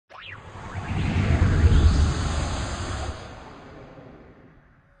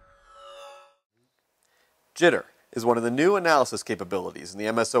Jitter is one of the new analysis capabilities in the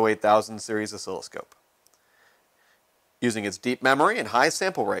MSO8000 series oscilloscope. Using its deep memory and high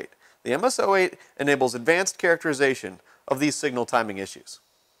sample rate, the MSO8 enables advanced characterization of these signal timing issues.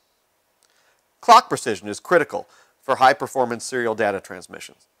 Clock precision is critical for high-performance serial data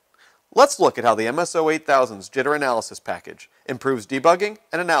transmissions. Let's look at how the MSO8000's Jitter Analysis package improves debugging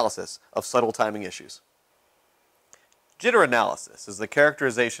and analysis of subtle timing issues. Jitter Analysis is the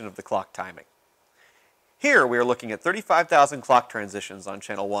characterization of the clock timing. Here we are looking at 35,000 clock transitions on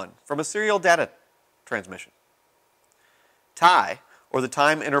channel 1 from a serial data transmission. TI, or the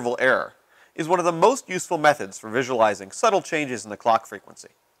time interval error, is one of the most useful methods for visualizing subtle changes in the clock frequency.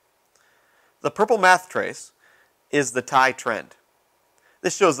 The purple math trace is the TI trend.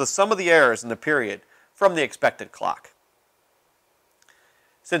 This shows the sum of the errors in the period from the expected clock.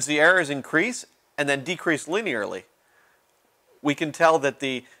 Since the errors increase and then decrease linearly, we can tell that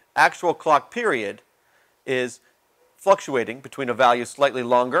the actual clock period is fluctuating between a value slightly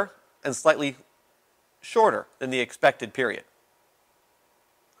longer and slightly shorter than the expected period.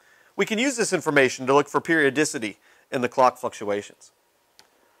 We can use this information to look for periodicity in the clock fluctuations.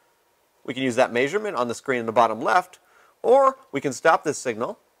 We can use that measurement on the screen in the bottom left, or we can stop this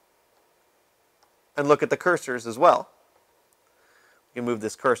signal and look at the cursors as well. We can move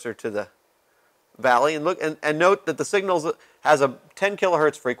this cursor to the valley and look and note that the signal has a 10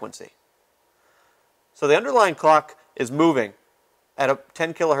 kilohertz frequency. So the underlying clock is moving at a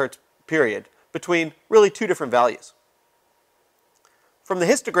 10 kilohertz period between really two different values. From the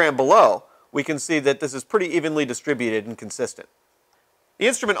histogram below, we can see that this is pretty evenly distributed and consistent. The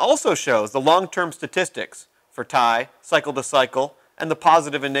instrument also shows the long-term statistics for TI, cycle to cycle, and the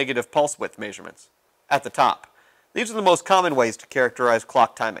positive and negative pulse width measurements at the top. These are the most common ways to characterize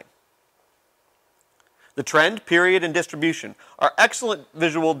clock timing. The trend, period, and distribution are excellent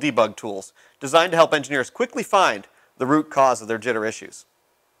visual debug tools designed to help engineers quickly find the root cause of their jitter issues.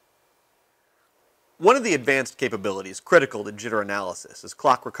 One of the advanced capabilities critical to jitter analysis is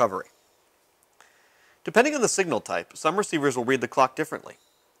clock recovery. Depending on the signal type, some receivers will read the clock differently.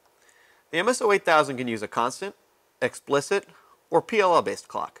 The MSO8000 can use a constant, explicit, or PLL-based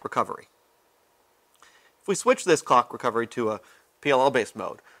clock recovery. If we switch this clock recovery to a PLL-based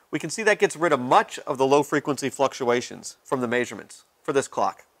mode, we can see that gets rid of much of the low-frequency fluctuations from the measurements for this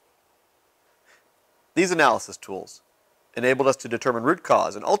clock. These analysis tools enabled us to determine root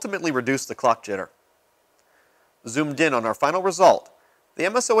cause and ultimately reduce the clock jitter. Zoomed in on our final result, the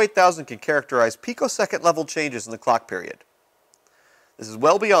MSO8000 can characterize picosecond level changes in the clock period. This is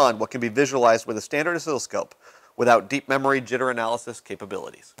well beyond what can be visualized with a standard oscilloscope without deep memory jitter analysis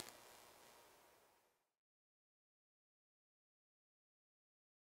capabilities.